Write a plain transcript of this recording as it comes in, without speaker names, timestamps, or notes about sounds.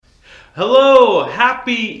Hello,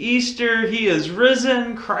 happy Easter. He is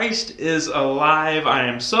risen. Christ is alive. I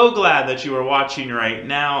am so glad that you are watching right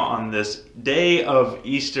now on this day of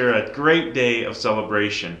Easter, a great day of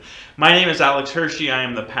celebration. My name is Alex Hershey. I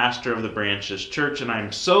am the pastor of the Branches Church, and I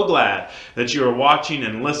am so glad that you are watching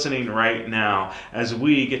and listening right now as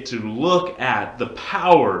we get to look at the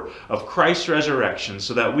power of Christ's resurrection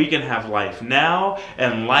so that we can have life now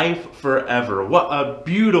and life forever. What a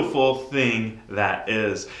beautiful thing that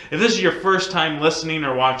is. If this is your first time listening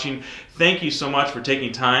or watching, thank you so much for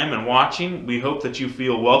taking time and watching. We hope that you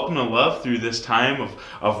feel welcome and loved through this time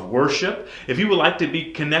of worship. If you would like to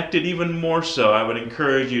be connected even more so, I would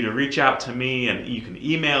encourage you to reach out to me, and you can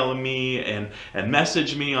email me and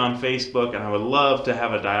message me on Facebook, and I would love to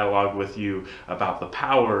have a dialogue with you about the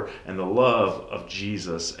power and the love of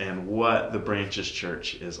Jesus and what the Branches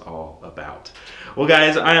Church is all about. Well,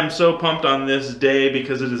 guys, I am so pumped on this day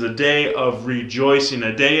because it is a day of rejoicing,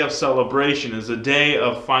 a day of celebration. It is a day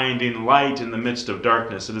of finding light in the midst of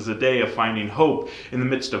darkness. It is a day of finding hope in the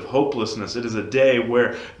midst of hopelessness. It is a day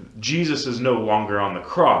where Jesus is no longer on the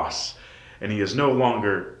cross and he is no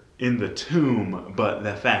longer in the tomb, but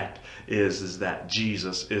the fact is that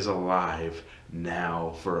Jesus is alive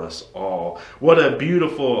now for us all. What a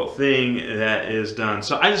beautiful thing that is done.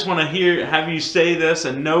 So I just want to have you say this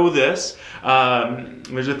and know this.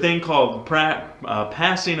 There's a thing called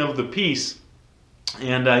passing of the peace.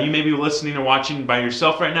 And you may be listening or watching by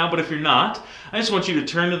yourself right now, but if you're not, I just want you to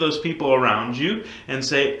turn to those people around you and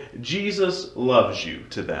say, Jesus loves you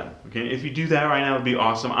to them. Okay? If you do that right now, it would be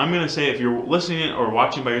awesome. I'm going to say, if you're listening or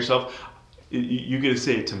watching by yourself, you get to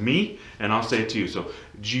say it to me, and I'll say it to you. So,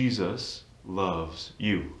 Jesus loves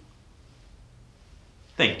you.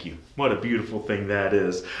 Thank you. What a beautiful thing that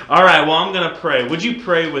is. All right, well, I'm going to pray. Would you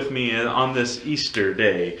pray with me on this Easter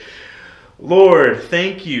day? Lord,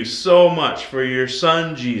 thank you so much for your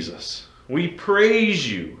Son, Jesus. We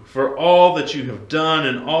praise you for all that you have done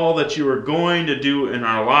and all that you are going to do in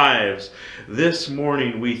our lives. This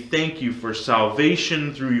morning, we thank you for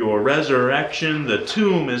salvation through your resurrection. The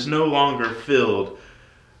tomb is no longer filled,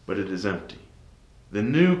 but it is empty. The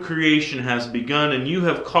new creation has begun, and you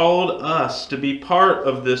have called us to be part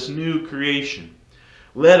of this new creation.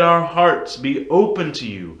 Let our hearts be open to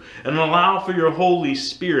you and allow for your Holy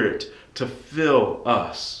Spirit to fill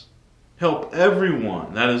us. Help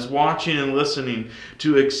everyone that is watching and listening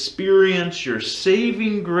to experience your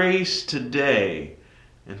saving grace today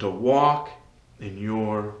and to walk in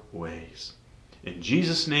your ways. In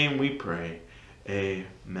Jesus' name we pray.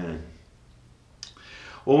 Amen.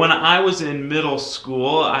 Well, when I was in middle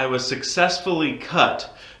school, I was successfully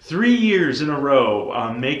cut 3 years in a row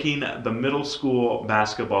on making the middle school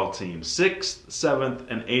basketball team. 6th, 7th,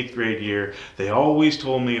 and 8th grade year, they always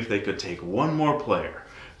told me if they could take one more player,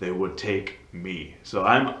 they would take me. So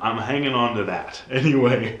I'm hanging on to that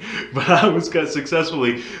anyway. But I was cut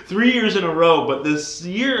successfully 3 years in a row. But this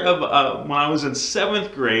year of when I was in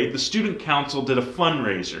 7th grade, the student council did a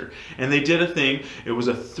fundraiser, and they did a thing. It was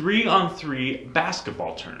a 3-on-3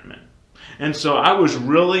 basketball tournament. And so I was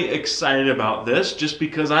really excited about this just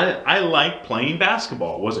because I like playing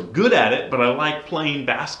basketball. I wasn't good at it, but I liked playing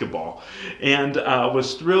basketball. And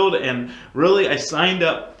was thrilled, and really I signed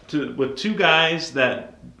up with 2 guys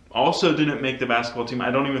that also didn't make the basketball team.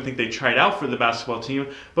 I don't even think they tried out for the basketball team,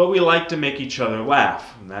 but we like to make each other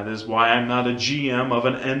laugh. And that is why I'm not a GM of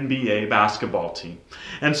an NBA basketball team.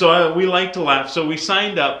 And so we like to laugh, so we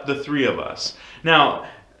signed up, the 3 of us. Now,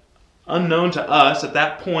 unknown to us, at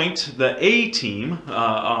that point, the A team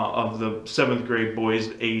of the 7th grade boys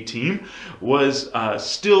A team was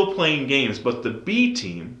still playing games, but the B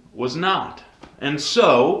team was not. And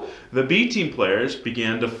so the B team players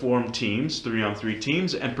began to form teams, 3-on-3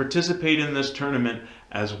 teams, and participate in this tournament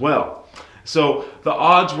as well. So the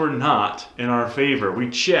odds were not in our favor. We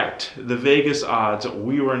checked the Vegas odds.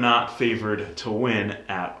 We were not favored to win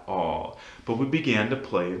at all. But we began to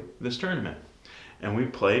play this tournament. And we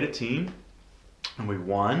played a team, and we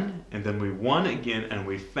won, and then we won again, and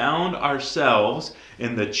we found ourselves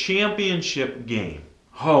in the championship game.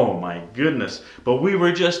 Oh my goodness. But we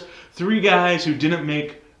were just 3 guys who didn't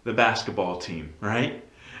make the basketball team, right?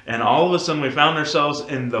 And all of a sudden we found ourselves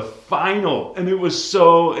in the final, and it was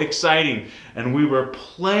so exciting. And we were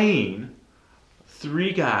playing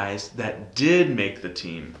 3 guys that did make the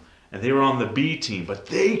team. And they were on the B team, but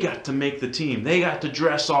they got to make the team. They got to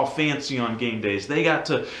dress all fancy on game days. They got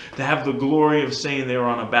to have the glory of saying they were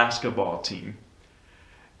on a basketball team.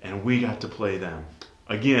 And we got to play them.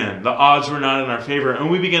 Again, the odds were not in our favor. And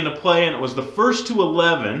we began to play, and it was the first to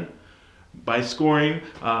 11 by scoring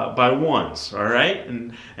by ones, all right?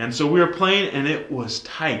 And so we were playing, and it was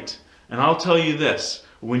tight. And I'll tell you this,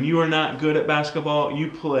 When you are not good at basketball,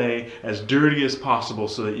 you play as dirty as possible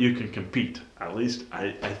so that you can compete. At least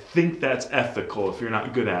I think that's ethical. If you're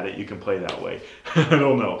not good at it, you can play that way. I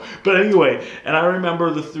don't know. But anyway, and I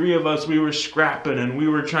remember the three of us, we were scrapping and we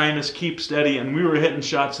were trying to keep steady and we were hitting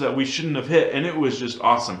shots that we shouldn't have hit, and it was just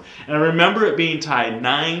awesome. And I remember it being tied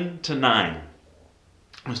 9-9.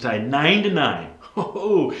 It was tied 9-9.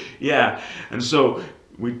 Oh, yeah. And so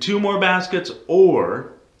we 2 more baskets,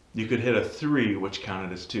 or you could hit a 3, which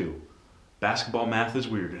counted as 2. Basketball math is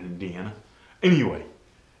weird in Indiana. Anyway,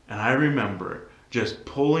 and I remember just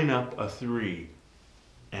pulling up a 3,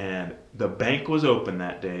 and the bank was open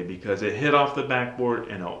that day because it hit off the backboard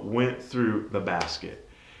and it went through the basket.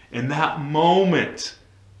 In that moment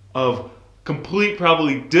of complete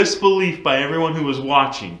probably disbelief by everyone who was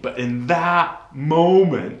watching, but in that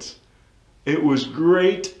moment, it was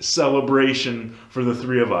great celebration for the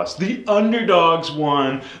three of us. The underdogs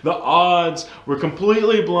won, the odds were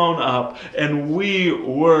completely blown up, and we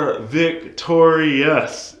were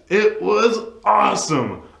victorious. It was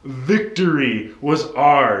awesome. Victory was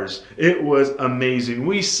ours. It was amazing.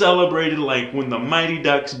 We celebrated like when the Mighty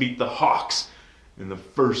Ducks beat the Hawks in the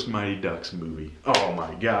first Mighty Ducks movie. Oh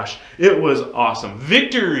my gosh, it was awesome.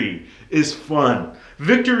 Victory is fun.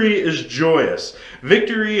 Victory is joyous.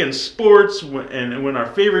 Victory in sports, and when our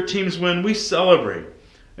favorite teams win, we celebrate.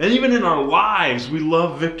 And even in our lives, we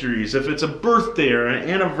love victories. If it's a birthday or an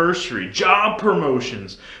anniversary, job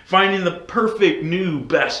promotions, finding the perfect new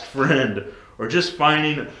best friend, or just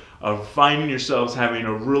finding yourselves having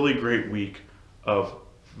a really great week of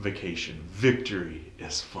vacation. Victory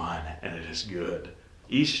is fun and it is good.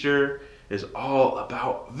 Easter is all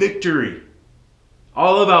about victory.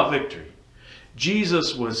 All about victory.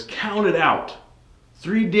 Jesus was counted out.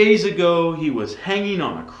 3 days ago, he was hanging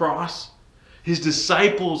on a cross. His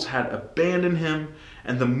disciples had abandoned him,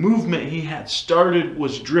 and the movement he had started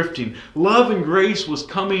was drifting. Love and grace was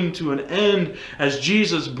coming to an end as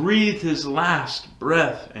Jesus breathed his last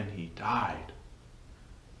breath and he died.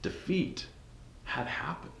 Defeat had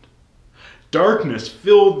happened. Darkness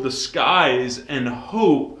filled the skies and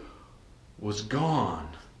hope was gone.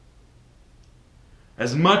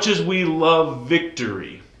 As much as we love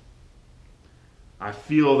victory, I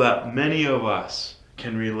feel that many of us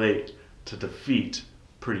can relate to defeat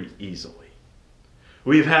pretty easily.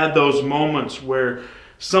 We've had those moments where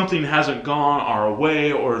something hasn't gone our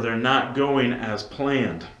way or they're not going as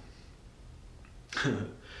planned.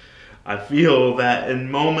 I feel that in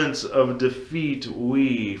moments of defeat,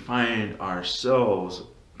 we find ourselves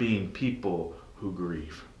being people who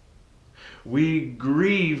grieve. We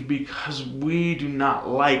grieve because we do not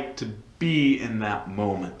like to be in that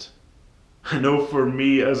moment. I know for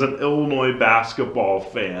me as an Illinois basketball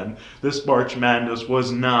fan, this March Madness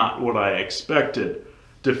was not what I expected.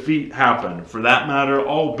 Defeat happened. For that matter,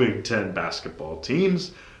 all Big Ten basketball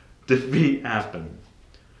teams, defeat happened.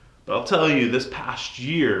 But I'll tell you, this past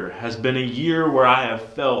year has been a year where I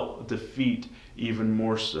have felt defeat even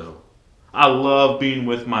more so. I love being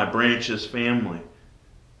with my Branches family.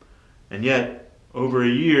 And yet, over a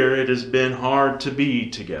year, it has been hard to be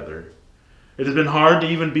together. It has been hard to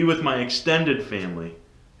even be with my extended family.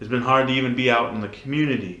 It has been hard to even be out in the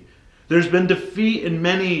community. There's been defeat in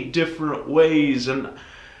many different ways. And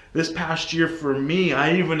this past year for me,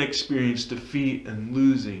 I even experienced defeat in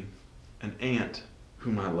losing an aunt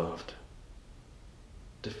whom I loved.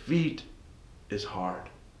 Defeat is hard.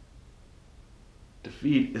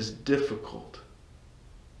 Defeat is difficult.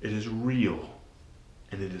 It is real.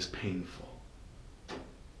 And it is painful.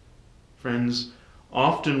 Friends,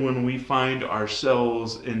 often when we find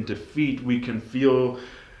ourselves in defeat, we can feel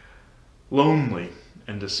lonely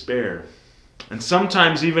and despair. And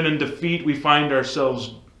sometimes even in defeat, we find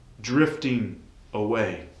ourselves drifting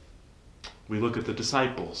away. We look at the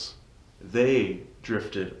disciples. They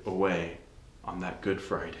drifted away on that Good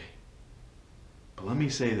Friday. But let me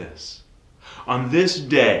say this. On this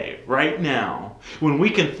day, right now, when we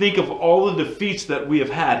can think of all the defeats that we have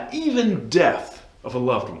had, even death of a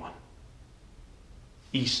loved one,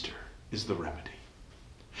 Easter is the remedy.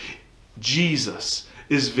 Jesus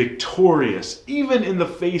is victorious, even in the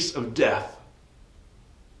face of death.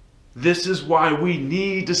 This is why we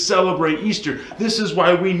need to celebrate Easter. This is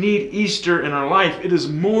why we need Easter in our life. It is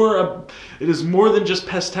more than just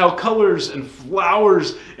pastel colors and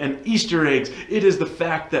flowers and Easter eggs. It is the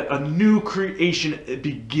fact that a new creation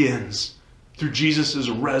begins through Jesus'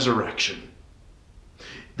 resurrection.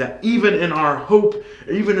 That even in our hope,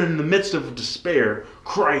 even in the midst of despair,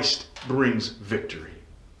 Christ brings victory.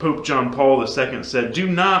 Pope John Paul II said, "Do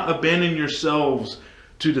not abandon yourselves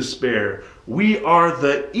to despair. We are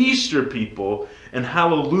the Easter people, and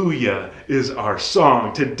hallelujah is our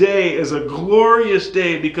song. Today is a glorious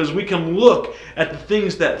day because we can look at the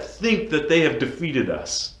things that think that they have defeated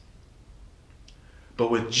us.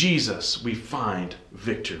 But with Jesus, we find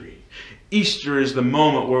victory. Easter is the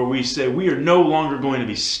moment where we say we are no longer going to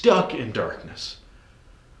be stuck in darkness.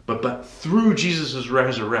 But through Jesus'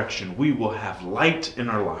 resurrection, we will have light in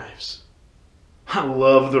our lives. I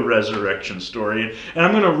love the resurrection story. And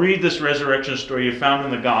I'm going to read this resurrection story found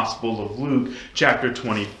in the Gospel of Luke, chapter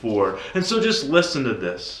 24. And so just listen to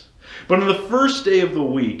this. But on the first day of the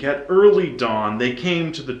week, at early dawn, they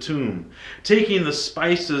came to the tomb, taking the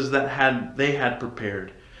spices that they had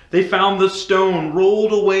prepared. They found the stone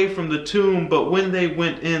rolled away from the tomb, but when they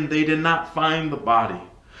went in, they did not find the body.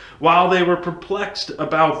 While they were perplexed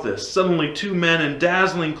about this, suddenly 2 men in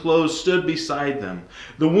dazzling clothes stood beside them.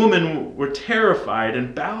 The women were terrified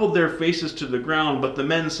and bowed their faces to the ground, but the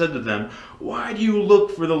men said to them, "Why do you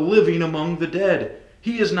look for the living among the dead?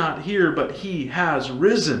 He is not here, but he has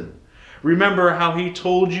risen. Remember how he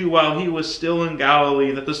told you while he was still in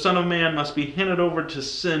Galilee that the Son of Man must be handed over to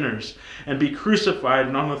sinners and be crucified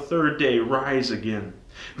and on the 3rd day rise again."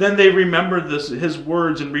 Then they remembered his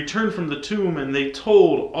words and returned from the tomb, and they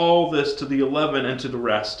told all this to the 11 and to the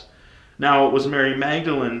rest. Now it was Mary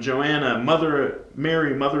Magdalene, Joanna,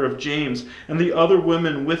 Mary, mother of James, and the other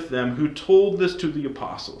women with them who told this to the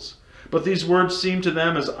apostles. But these words seemed to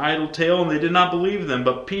them as idle tale, and they did not believe them.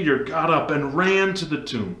 But Peter got up and ran to the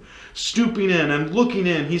tomb. Stooping in and looking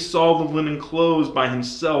in, he saw the linen clothes by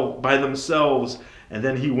themselves, and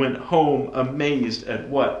then he went home amazed at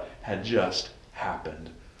what had just happened.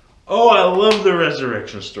 Oh, I love the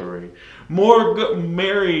resurrection story.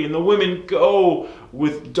 Mary and the women go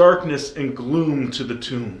with darkness and gloom to the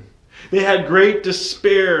tomb. They had great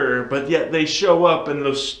despair, but yet they show up and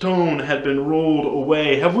the stone had been rolled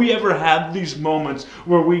away. Have we ever had these moments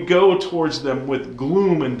where we go towards them with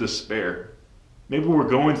gloom and despair? Maybe we're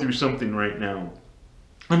going through something right now,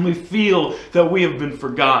 and we feel that we have been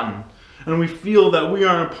forgotten, and we feel that we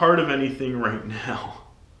aren't a part of anything right now.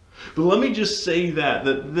 But let me just say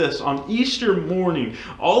that this, on Easter morning,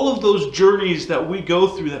 all of those journeys that we go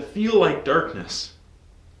through that feel like darkness,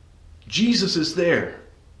 Jesus is there.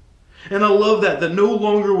 And I love that no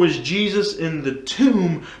longer was Jesus in the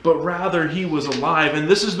tomb, but rather he was alive. And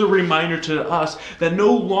this is the reminder to us that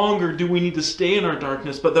no longer do we need to stay in our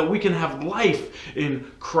darkness, but that we can have life in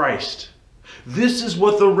Christ. This is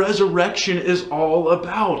what the resurrection is all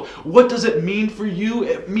about. What does it mean for you?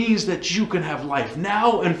 It means that you can have life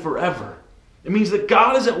now and forever. It means that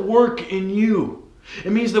God is at work in you.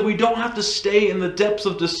 It means that we don't have to stay in the depths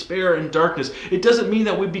of despair and darkness. It doesn't mean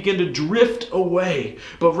that we begin to drift away,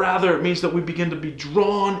 but rather it means that we begin to be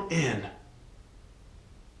drawn in.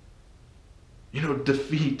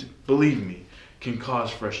 Defeat, believe me, can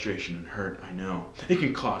cause frustration and hurt, I know. It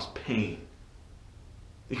can cause pain.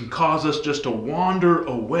 It can cause us just to wander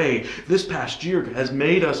away. This past year has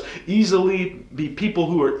made us easily be people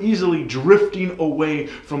who are easily drifting away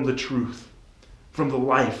from the truth, from the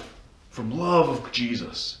life, from love of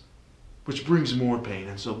Jesus, which brings more pain.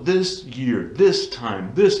 And so this year, this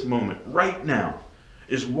time, this moment, right now,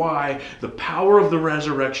 is why the power of the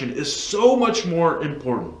resurrection is so much more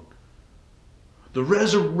important. The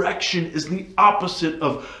resurrection is the opposite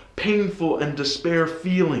of painful and despair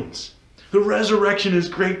feelings. The resurrection is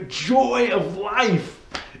great joy of life.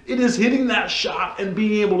 It is hitting that shot and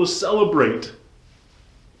being able to celebrate.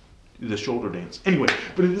 Do the shoulder dance. Anyway,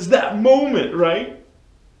 but it is that moment, right?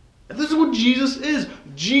 And this is what Jesus is.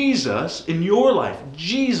 Jesus, in your life,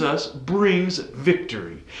 Jesus brings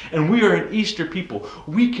victory. And we are an Easter people.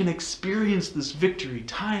 We can experience this victory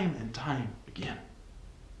time and time again.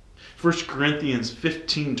 1 Corinthians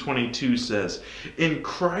 15:22 says, "In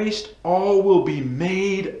Christ all will be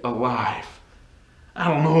made alive." I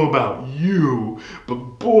don't know about you,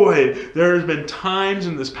 but boy, there has been times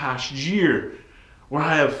in this past year where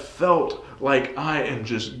I have felt like I am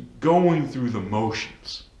just going through the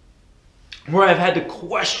motions. Where I've had to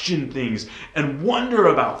question things and wonder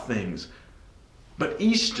about things. But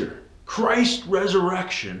Easter, Christ's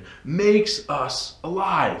resurrection, makes us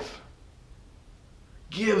alive.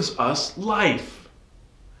 Gives us life,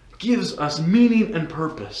 gives us meaning and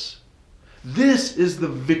purpose. This is the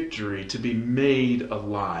victory to be made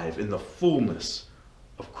alive in the fullness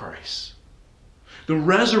of Christ. The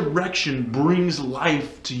resurrection brings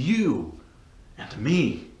life to you and to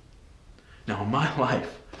me. Now, in my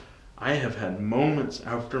life, I have had moments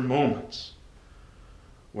after moments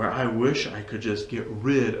where I wish I could just get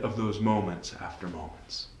rid of those moments after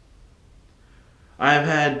moments. I have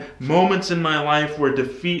had moments in my life where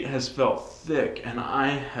defeat has felt thick and I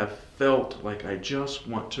have felt like I just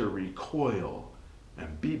want to recoil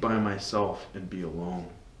and be by myself and be alone.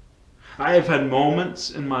 I have had moments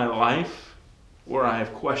in my life where I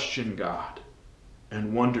have questioned God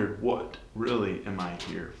and wondered, what really am I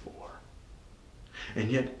here for? And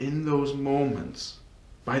yet in those moments,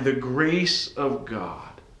 by the grace of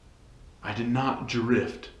God, I did not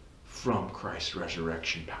drift from Christ's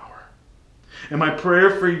resurrection power. And my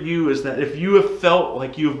prayer for you is that if you have felt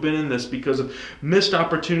like you have been in this because of missed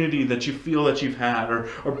opportunity that you feel that you've had,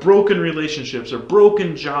 or broken relationships, or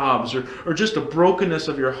broken jobs, or just a brokenness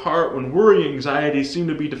of your heart when worry and anxiety seem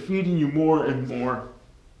to be defeating you more and more,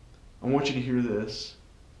 I want you to hear this.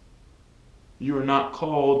 You are not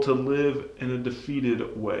called to live in a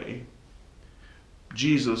defeated way.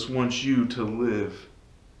 Jesus wants you to live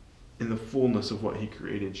in the fullness of what He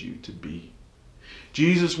created you to be.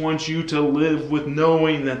 Jesus wants you to live with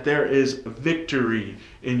knowing that there is victory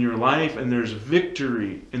in your life and there's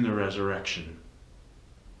victory in the resurrection.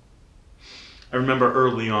 I remember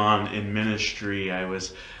early on in ministry, I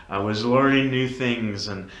was learning new things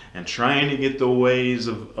and trying to get the ways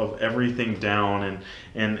of everything down.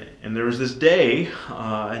 And there was this day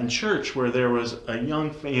in church where there was a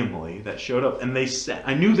young family that showed up, and they sat.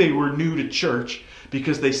 I knew they were new to church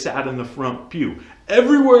because they sat in the front pew.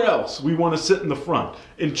 Everywhere else, we want to sit in the front.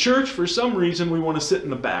 In church, for some reason, we want to sit in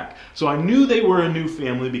the back. So I knew they were a new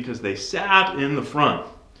family because they sat in the front.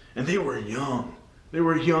 And they were young. They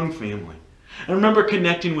were a young family. I remember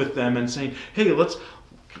connecting with them and saying, hey,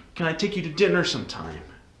 can I take you to dinner sometime?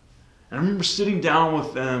 And I remember sitting down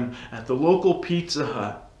with them at the local Pizza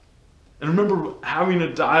Hut. And I remember having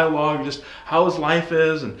a dialogue, just how his life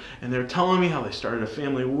is, and they're telling me how they started a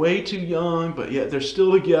family way too young, but yet they're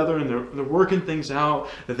still together and they're working things out,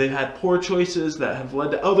 that they've had poor choices that have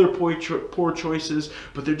led to other poor choices,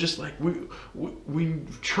 but they're just like,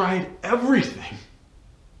 we've tried everything,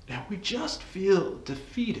 and we just feel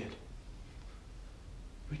defeated.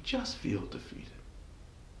 We just feel defeated.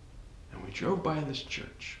 And we drove by this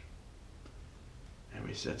church, and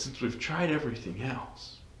we said, since we've tried everything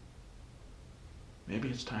else, maybe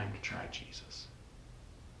it's time to try Jesus.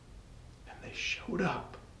 And they showed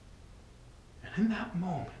up. And in that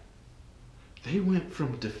moment, they went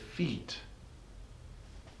from defeat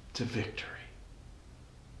to victory.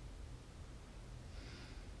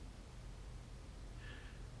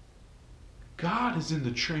 God is in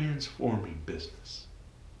the transforming business.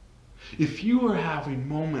 If you are having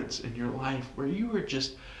moments in your life where you are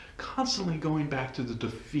just constantly going back to the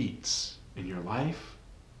defeats in your life,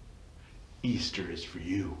 Easter is for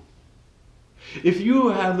you. If you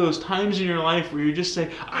have those times in your life where you just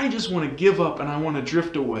say, I just want to give up and I want to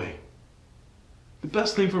drift away, the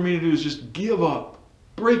best thing for me to do is just give up,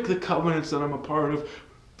 break the covenants that I'm a part of,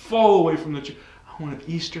 fall away from the church.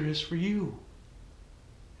 Easter is for you.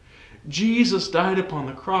 Jesus died upon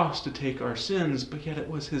the cross to take our sins, but yet it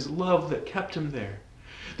was His love that kept Him there.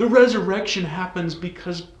 The resurrection happens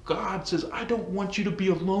because God says, I don't want you to be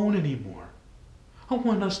alone anymore. I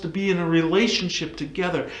want us to be in a relationship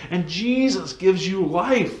together. And Jesus gives you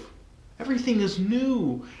life. Everything is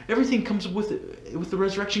new. Everything comes with it. With the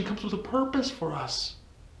resurrection comes with a purpose for us.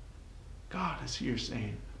 God is here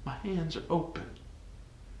saying, my hands are open.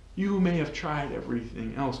 You may have tried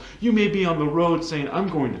everything else. You may be on the road saying, I'm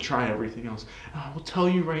going to try everything else. And I will tell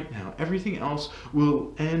you right now, everything else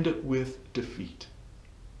will end with defeat.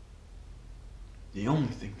 The only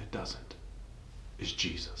thing that doesn't is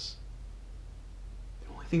Jesus.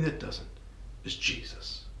 The only thing that doesn't is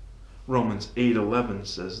Jesus. Romans 8:11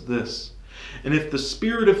 says this, and if the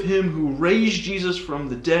Spirit of Him who raised Jesus from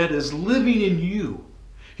the dead is living in you,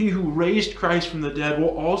 He who raised Christ from the dead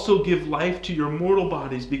will also give life to your mortal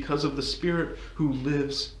bodies because of the Spirit who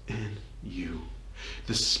lives in you.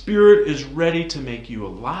 The Spirit is ready to make you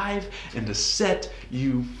alive and to set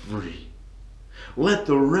you free. Let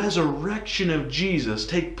the resurrection of Jesus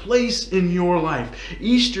take place in your life.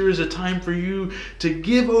 Easter is a time for you to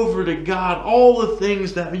give over to God all the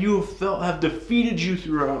things that you have felt have defeated you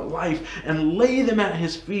throughout life and lay them at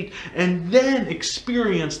His feet, and then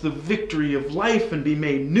experience the victory of life and be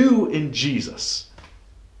made new in Jesus.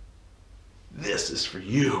 This is for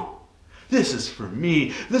you. This is for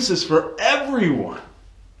me. This is for everyone.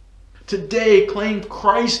 Today, claim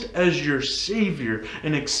Christ as your Savior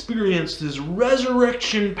and experience His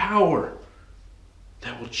resurrection power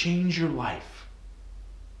that will change your life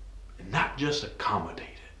and not just accommodate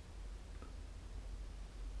it.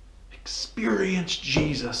 Experience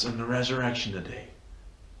Jesus and the resurrection today.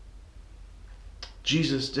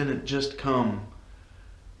 Jesus didn't just come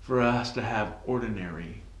for us to have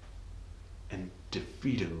ordinary and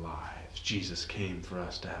defeated lives. Jesus came for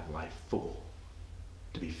us to have life full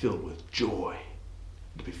to be filled with joy,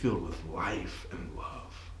 to be filled with life and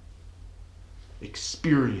love.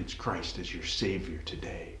 Experience Christ as your Savior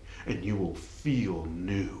today, and you will feel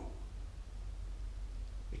new.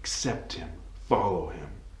 Accept Him, follow Him.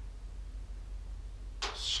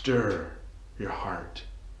 Stir your heart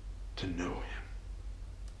to know Him.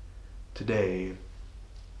 Today,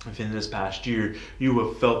 if in this past year you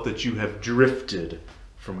have felt that you have drifted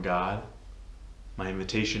from God, my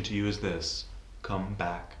invitation to you is this: come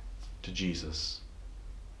back to Jesus.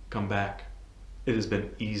 Come back. It has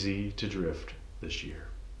been easy to drift this year.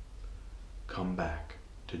 Come back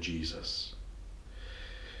to Jesus.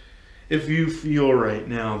 If you feel right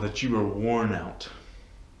now that you are worn out,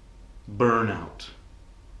 burnout,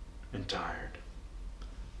 and tired,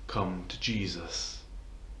 come to Jesus.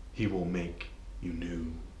 He will make you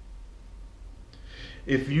new.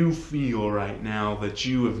 If you feel right now that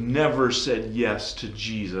you have never said yes to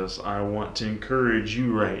Jesus, I want to encourage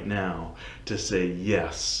you right now to say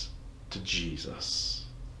yes to Jesus.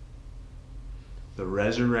 The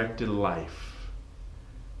resurrected life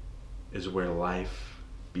is where life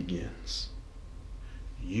begins.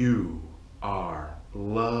 You are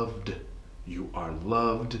loved. You are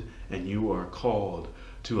loved, and you are called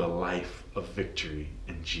to a life of victory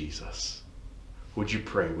in Jesus. Would you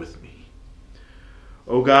pray with me?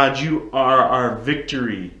 Oh God, you are our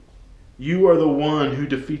victory. You are the one who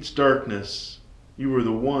defeats darkness. You are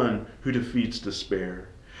the one who defeats despair.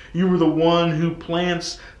 You are the one who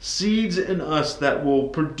plants seeds in us that will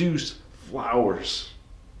produce flowers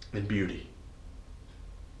and beauty.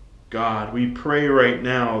 God, we pray right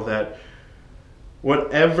now that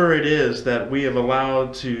whatever it is that we have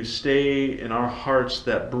allowed to stay in our hearts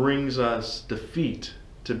that brings us defeat,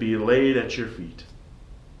 to be laid at your feet.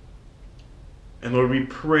 And Lord, we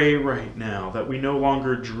pray right now that we no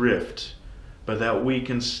longer drift, but that we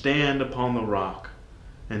can stand upon the rock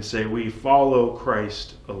and say we follow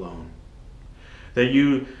Christ alone. That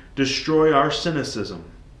you destroy our cynicism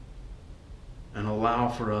and allow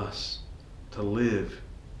for us to live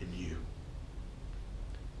in you.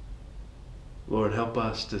 Lord, help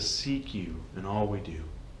us to seek you in all we do.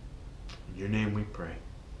 In your name we pray.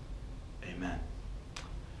 Amen.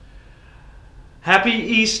 Happy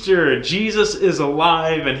Easter! Jesus is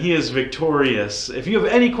alive and He is victorious. If you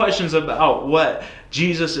have any questions about what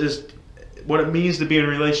it means to be in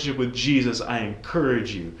relationship with Jesus, I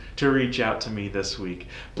encourage you to reach out to me this week.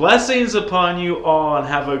 Blessings upon you all, and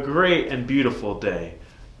have a great and beautiful day.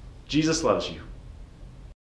 Jesus loves you.